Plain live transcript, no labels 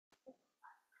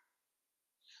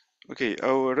Okay,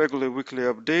 our regular weekly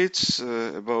updates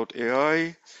about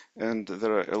AI, and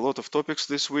there are a lot of topics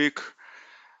this week.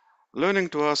 Learning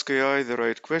to ask AI the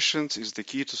right questions is the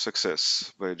key to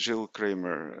success by Jill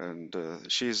Kramer, and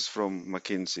she's from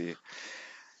McKinsey.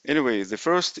 Anyway, the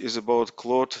first is about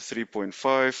Claude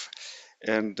 3.5,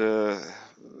 and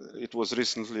it was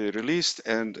recently released.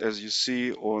 And as you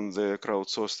see on the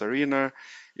crowdsourced arena,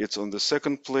 it's on the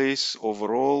second place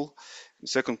overall,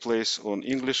 second place on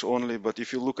English only. But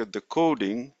if you look at the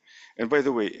coding, and by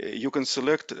the way, you can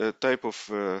select a type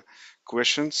of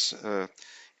questions.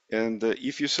 And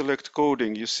if you select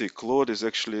coding, you see Claude is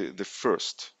actually the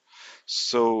first.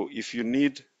 So if you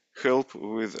need help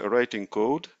with writing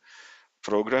code,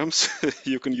 programs,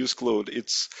 you can use Claude.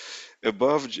 It's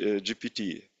above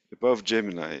GPT, above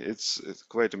Gemini. It's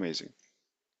quite amazing.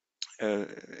 Uh,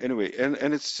 anyway, and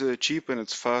it's cheap and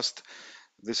it's fast.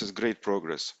 This is great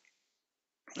progress.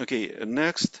 Okay,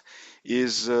 next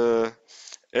is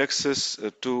access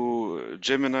to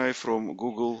Gemini from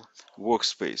Google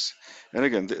Workspace. And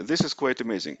again, this is quite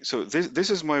amazing. So this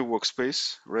is my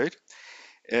workspace, right?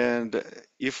 And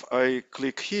if I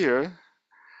click here,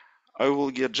 I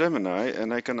will get Gemini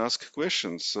and I can ask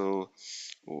questions. So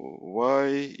why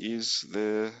is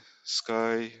the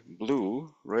sky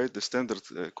blue, right? The standard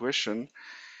question.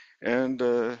 And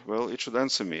well, it should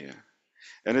answer me.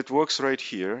 And it works right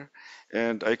here.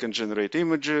 And I can generate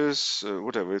images,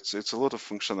 whatever. It's a lot of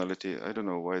functionality. I don't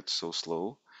know why it's so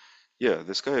slow. Yeah,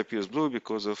 the sky appears blue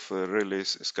because of Rayleigh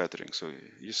scattering. So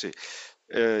you see,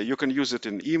 you can use it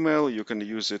in email, you can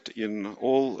use it in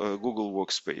all Google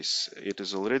Workspace. It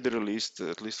is already released,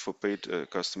 at least for paid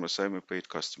customers. I'm a paid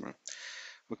customer.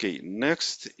 Okay,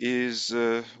 next is,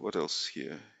 what else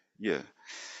here? Yeah.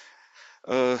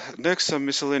 Next, some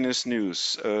miscellaneous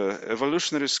news.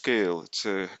 Evolutionary Scale, it's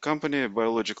a company, a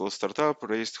biological startup,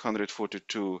 raised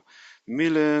 142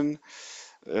 million,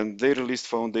 and they released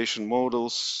foundation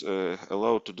models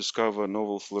allowed to discover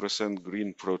novel fluorescent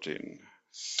green protein.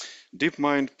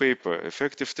 DeepMind paper,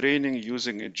 effective training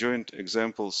using a joint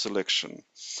example selection.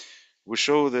 We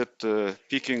show that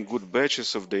picking good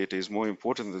batches of data is more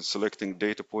important than selecting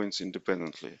data points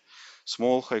independently.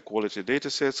 Small, high-quality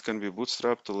datasets can be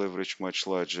bootstrapped to leverage much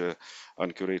larger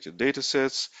uncurated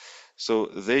datasets. So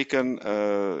they can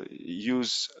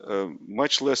use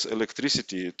much less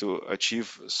electricity to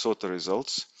achieve SOTA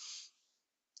results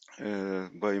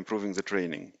by improving the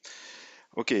training.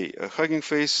 Okay,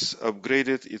 Huggingface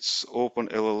upgraded its Open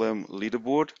LLM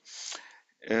leaderboard.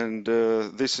 And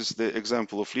this is the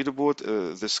example of leaderboard.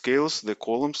 The scales, the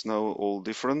columns, now all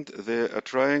different. They are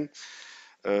trying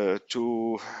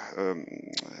to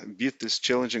beat this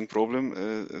challenging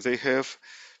problem they have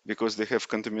because they have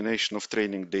contamination of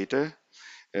training data.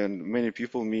 And many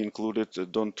people, me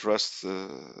included, don't trust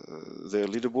their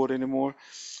leaderboard anymore.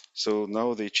 So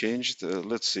now they changed.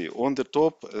 Let's see. On the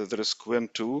top, there is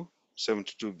Quen2,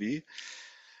 72B.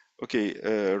 Okay,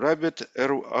 Rabbit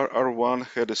R1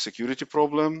 had a security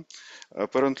problem.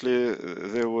 Apparently,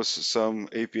 there was some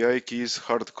API keys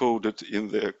hard-coded in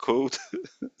their code.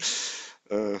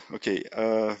 Okay,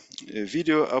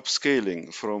 video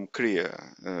upscaling from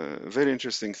KREA. Very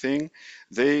interesting thing.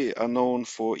 They are known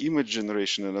for image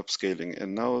generation and upscaling,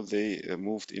 and now they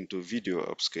moved into video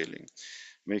upscaling,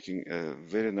 making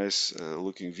very nice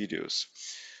looking videos.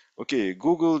 Okay,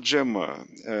 Google Gemma.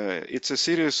 It's a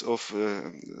series of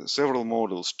several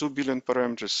models, 2 billion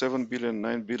parameters, 7 billion,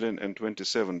 9 billion, and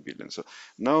 27 billion. So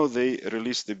now they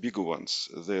release the bigger ones,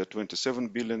 the 27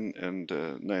 billion and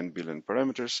 9 billion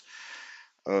parameters.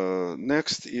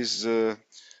 Next is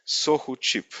Sohu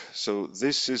chip. So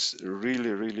this is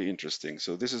really, really interesting.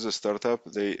 So this is a startup.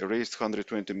 They raised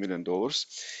 $120 million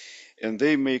and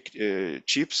they make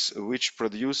chips which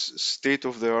produce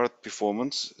state-of-the-art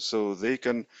performance. So they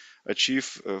can achieve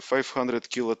 500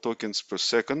 kilotokens per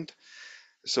second.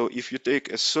 So if you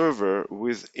take a server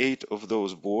with 8 of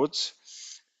those boards,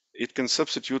 it can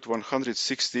substitute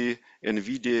 160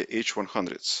 NVIDIA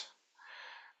H100s.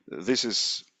 This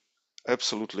is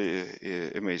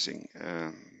absolutely amazing.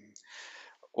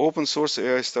 Open source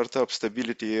AI startup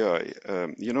Stability AI.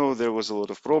 You know, there was a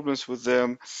lot of problems with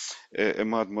them.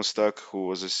 Ahmad Mostak, who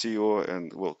was a CEO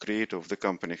and well creator of the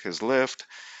company, has left.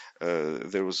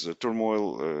 There was a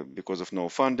turmoil because of no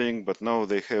funding, but now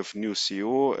they have new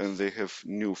CEO and they have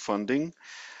new funding.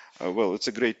 Well, it's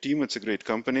a great team, it's a great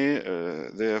company.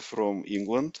 They are from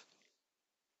England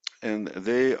and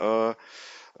they are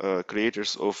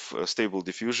creators of stable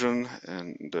diffusion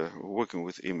and working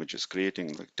with images,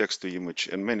 creating like text to image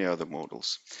and many other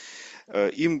models.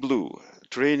 Imbue,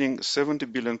 training 70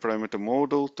 billion parameter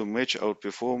model to match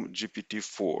outperform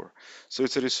GPT-4. So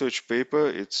it's a research paper.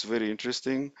 It's very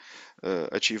interesting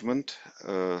achievement.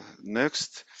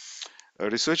 Next,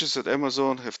 researchers at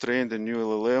Amazon have trained a new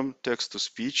LLM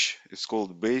text-to-speech. It's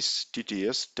called Base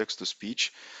TTS,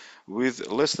 text-to-speech,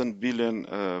 with less than billion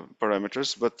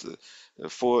parameters. But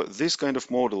for this kind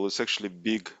of model, it's actually a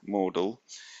big model.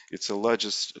 It's the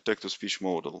largest text-to-speech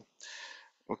model.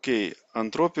 Okay,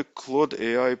 Anthropic Claude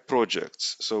AI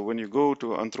projects. So when you go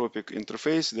to Anthropic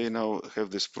interface, they now have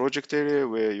this project area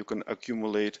where you can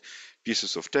accumulate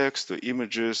pieces of text or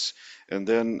images and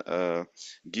then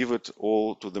give it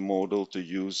all to the model to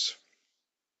use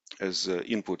as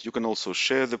input. You can also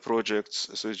share the projects,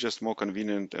 so it's just more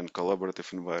convenient and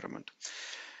collaborative environment.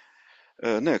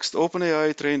 Next,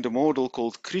 OpenAI trained a model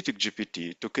called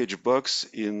CriticGPT to catch bugs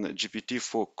in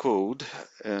GPT-4 code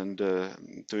and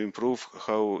to improve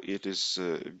how it is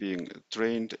being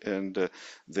trained and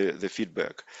the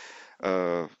feedback.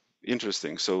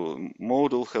 Interesting. So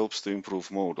model helps to improve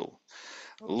model.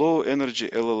 Low Energy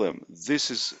LLM.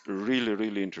 This is really,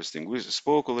 really interesting. We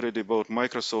spoke already about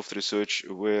Microsoft research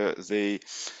where they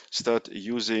start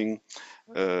using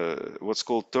what's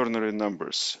called ternary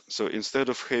numbers. So instead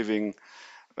of having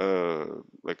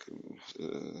like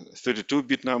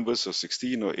 32-bit numbers or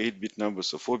 16 or 8-bit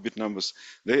numbers or 4-bit numbers,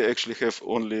 they actually have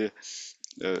only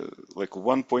like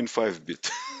 1.5 bit.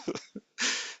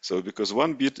 So because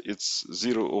 1 bit it's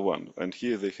 0 or 1, and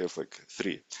here they have like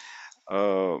 3.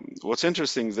 What's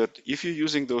interesting that if you're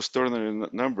using those ternary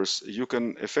numbers, you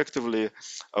can effectively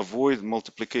avoid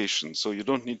multiplication. So you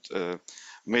don't need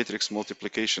matrix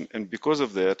multiplication. And because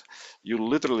of that, you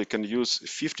literally can use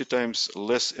 50 times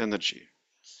less energy.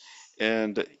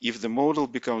 And if the model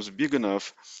becomes big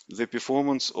enough, the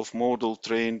performance of model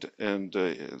trained and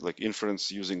like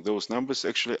inference using those numbers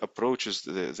actually approaches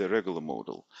the regular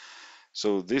model.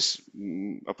 So this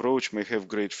approach may have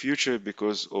great future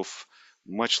because of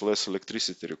much less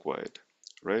electricity required,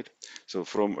 right? So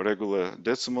from regular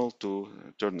decimal to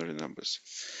ternary numbers.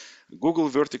 Google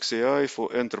Vertex AI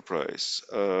for enterprise.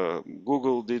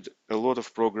 Google did a lot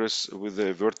of progress with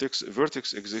the Vertex.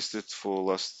 Vertex existed for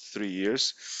last 3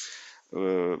 years.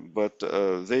 But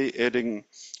they adding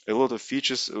a lot of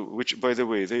features, which, by the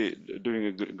way, they doing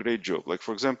a great job. Like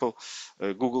for example,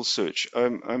 Google search.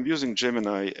 I'm using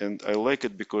Gemini, and I like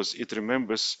it because it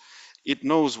remembers, it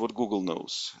knows what Google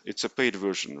knows. It's a paid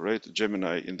version, right?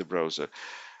 Gemini in the browser.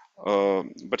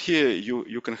 But here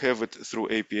you can have it through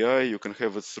API, you can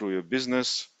have it through your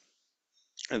business,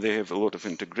 and they have a lot of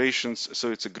integrations.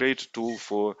 So it's a great tool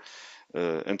for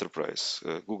enterprise,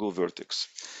 Google Vertex.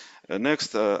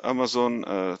 Next, Amazon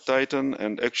Titan,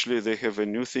 and actually they have a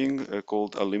new thing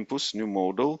called Olympus, new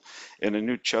model, and a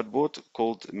new chatbot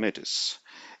called Metis.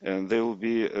 And they will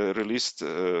be released,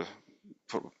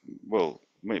 well,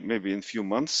 maybe in a few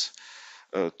months,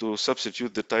 to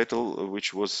substitute the title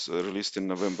which was released in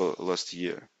November last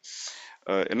year.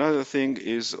 Another thing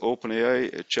is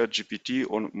OpenAI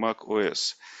ChatGPT on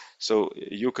macOS. So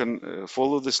you can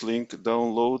follow this link,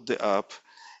 download the app,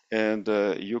 and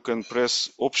you can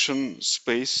press option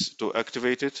space to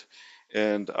activate it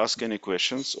and ask any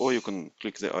questions, or you can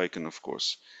click the icon, of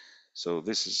course. So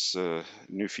this is a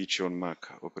new feature on Mac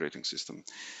operating system.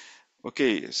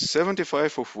 Okay,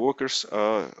 75% of workers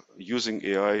are using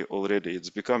AI already.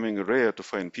 It's becoming rare to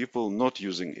find people not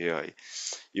using AI.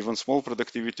 Even small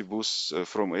productivity boosts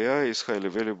from AI is highly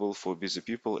valuable for busy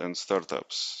people and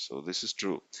startups. So this is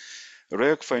true.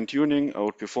 RAG fine-tuning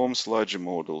outperforms larger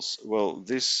models. Well,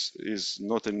 this is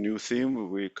not a new theme.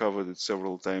 We covered it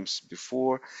several times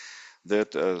before,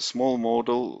 that a small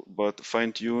model, but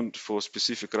fine-tuned for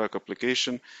specific RAG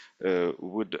application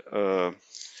would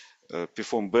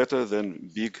perform better than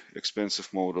big, expensive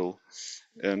model.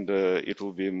 And it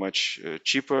will be much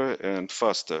cheaper and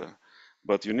faster.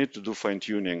 But you need to do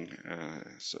fine-tuning.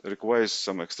 So it requires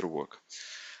some extra work.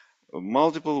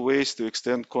 Multiple ways to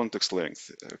extend context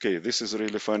length. Okay, this is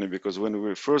really funny because when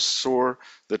we first saw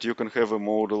that you can have a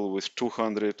model with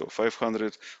 200 or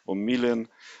 500 or million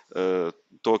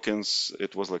tokens,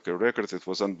 it was like a record, it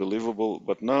was unbelievable.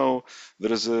 But now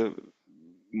there is a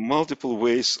multiple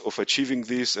ways of achieving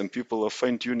this, and people are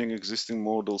fine-tuning existing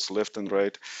models left and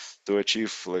right to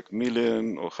achieve like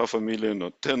million or 500,000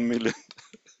 or 10 million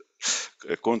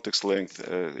context length.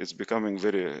 It's becoming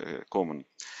very common.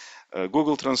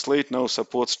 Google Translate now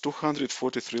supports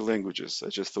 243 languages. I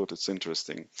just thought it's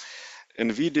interesting.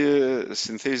 NVIDIA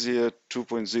Synthesia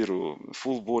 2.0,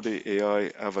 full body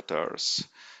AI avatars.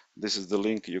 This is the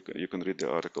link, you can read the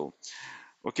article.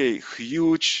 Okay,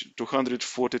 huge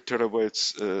 240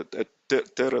 terabytes,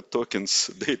 tera tokens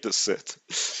data set.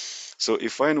 So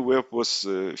if fine web was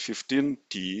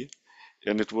 15T,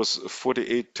 and it was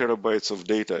 48 terabytes of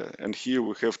data, and here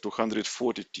we have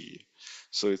 240T.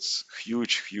 So it's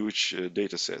huge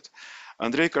data set.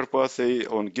 Andrei Karpathy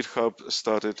on GitHub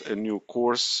started a new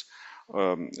course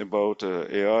about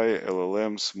AI,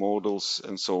 LLMs, models,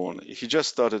 and so on. He just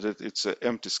started it. It's an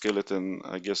empty skeleton.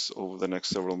 I guess over the next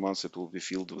several months it will be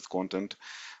filled with content.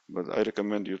 But I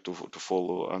recommend you to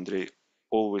follow Andrei,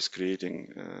 always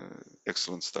creating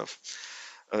excellent stuff.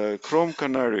 Chrome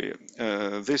Canary,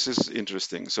 this is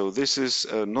interesting. So this is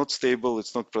not stable,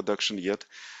 it's not production yet,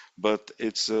 but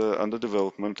it's under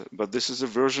development. But this is a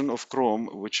version of Chrome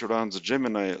which runs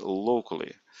Gemini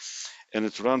locally, and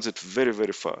it runs it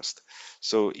very fast.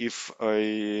 So if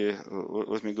I,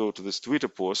 let me go to this Twitter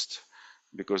post,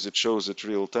 because it shows it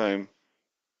real time,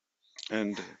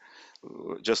 and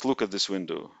just look at this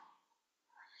window.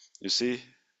 You see?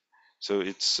 So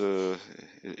it's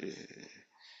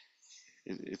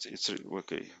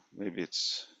okay. Maybe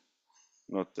it's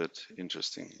not that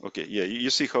interesting. Okay, yeah,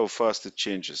 you see how fast it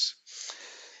changes.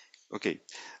 Okay,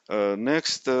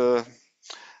 next,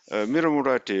 Mira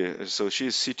Murati. So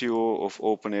she's CTO of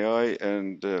OpenAI,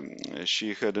 and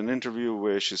she had an interview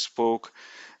where she spoke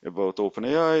about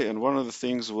OpenAI, and one of the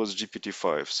things was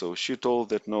GPT-5. So she told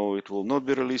that no, it will not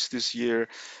be released this year,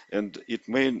 and it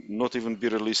may not even be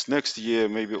released next year,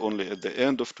 maybe only at the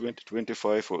end of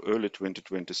 2025 or early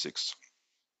 2026.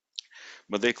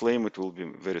 But they claim it will be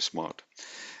very smart.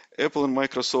 Apple and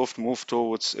Microsoft move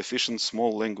towards efficient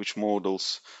small language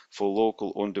models for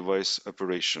local on-device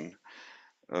operation.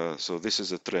 So this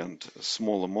is a trend, a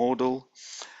smaller model.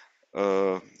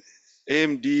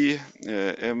 AMD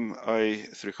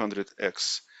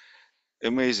MI300X,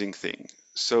 amazing thing.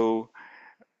 So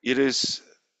it is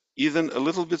either a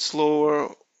little bit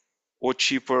slower or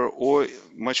cheaper or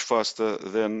much faster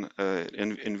than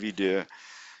NVIDIA.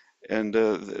 And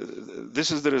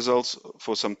this is the results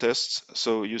for some tests.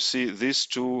 So you see these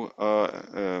two are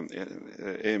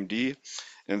AMD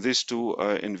and these two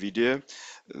are NVIDIA.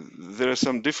 There are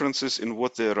some differences in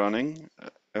what they're running,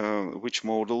 which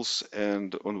models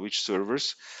and on which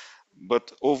servers.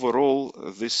 But overall,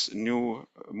 this new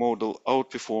model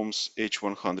outperforms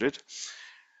H100.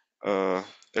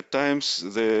 At times,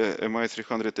 the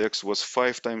MI300X was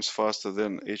 5 times faster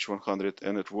than H100,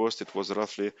 and at worst, it was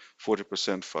roughly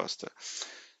 40% faster.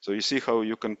 So you see how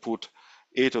you can put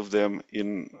 8 of them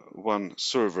in one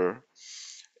server,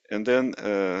 and then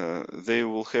they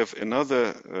will have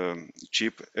another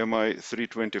chip,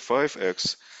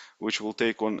 MI325X, which will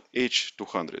take on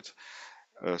H200.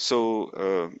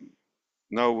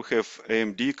 Now we have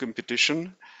AMD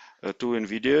competition to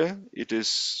NVIDIA. It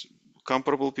is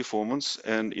comparable performance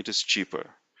and it is cheaper.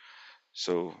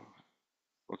 So,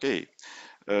 okay.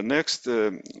 Next,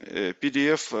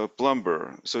 PDF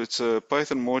Plumber. So it's a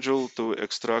Python module to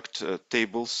extract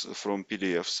tables from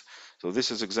PDFs. So this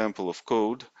is example of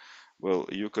code. Well,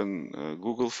 you can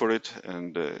Google for it,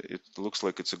 and it looks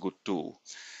like it's a good tool.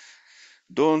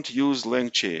 Don't use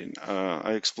LangChain.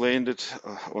 I explained it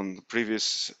on the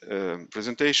previous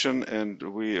presentation, and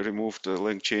we removed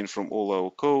LangChain from all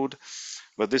our code.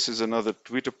 But this is another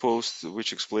Twitter post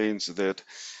which explains that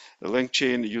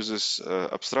LangChain uses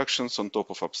abstractions on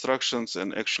top of abstractions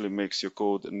and actually makes your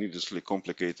code needlessly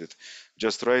complicated.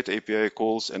 Just write API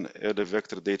calls and add a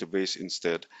vector database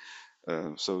instead.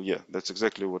 So yeah, that's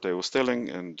exactly what I was telling,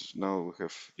 and now we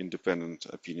have independent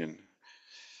opinion.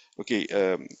 Okay,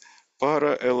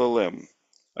 Para LLM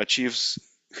achieves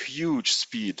huge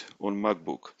speed on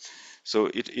MacBook. So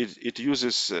it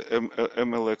uses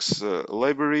MLX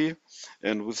library,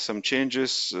 and with some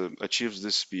changes achieves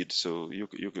this speed. So you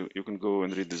can go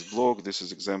and read this blog. This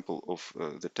is example of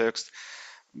the text.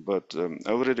 But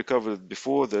I already covered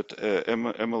before that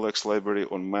MLX library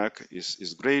on Mac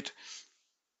is great.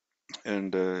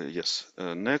 And yes,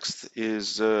 next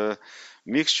is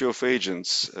mixture of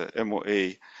agents,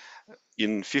 MOA,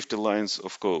 in 50 lines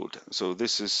of code. So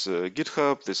this is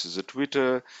GitHub, this is a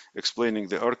Twitter explaining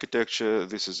the architecture,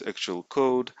 this is actual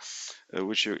code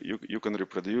which you can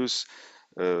reproduce.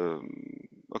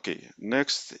 Okay,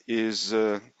 next is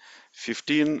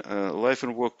 15 life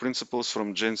and work principles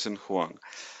from Jensen Huang.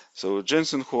 So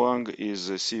Jensen Huang is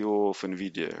the CEO of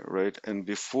NVIDIA, right? And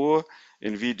before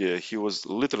NVIDIA, he was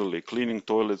literally cleaning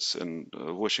toilets and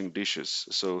washing dishes.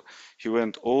 So he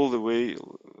went all the way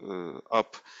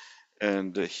up,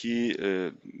 and he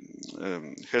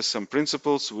has some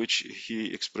principles which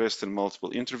he expressed in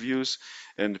multiple interviews.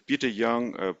 And Peter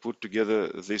Young put together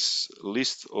this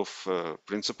list of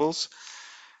principles.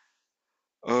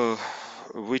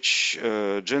 which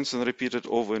Jensen repeated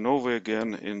over and over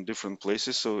again in different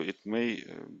places, so it may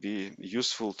be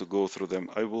useful to go through them.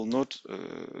 I will not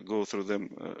go through them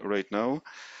right now.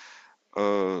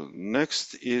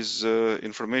 Next is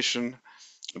information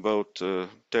about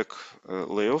tech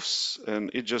layoffs,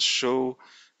 and it just show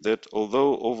that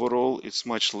although overall it's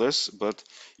much less, but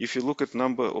if you look at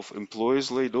number of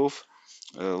employees laid off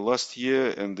last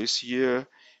year and this year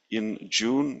in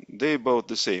June, they're about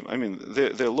the same. I mean,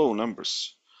 they're low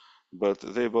numbers, but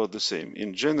they're about the same.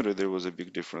 In January, there was a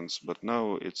big difference, but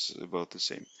now it's about the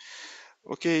same.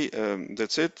 Okay,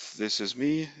 that's it. This is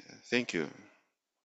me. Thank you.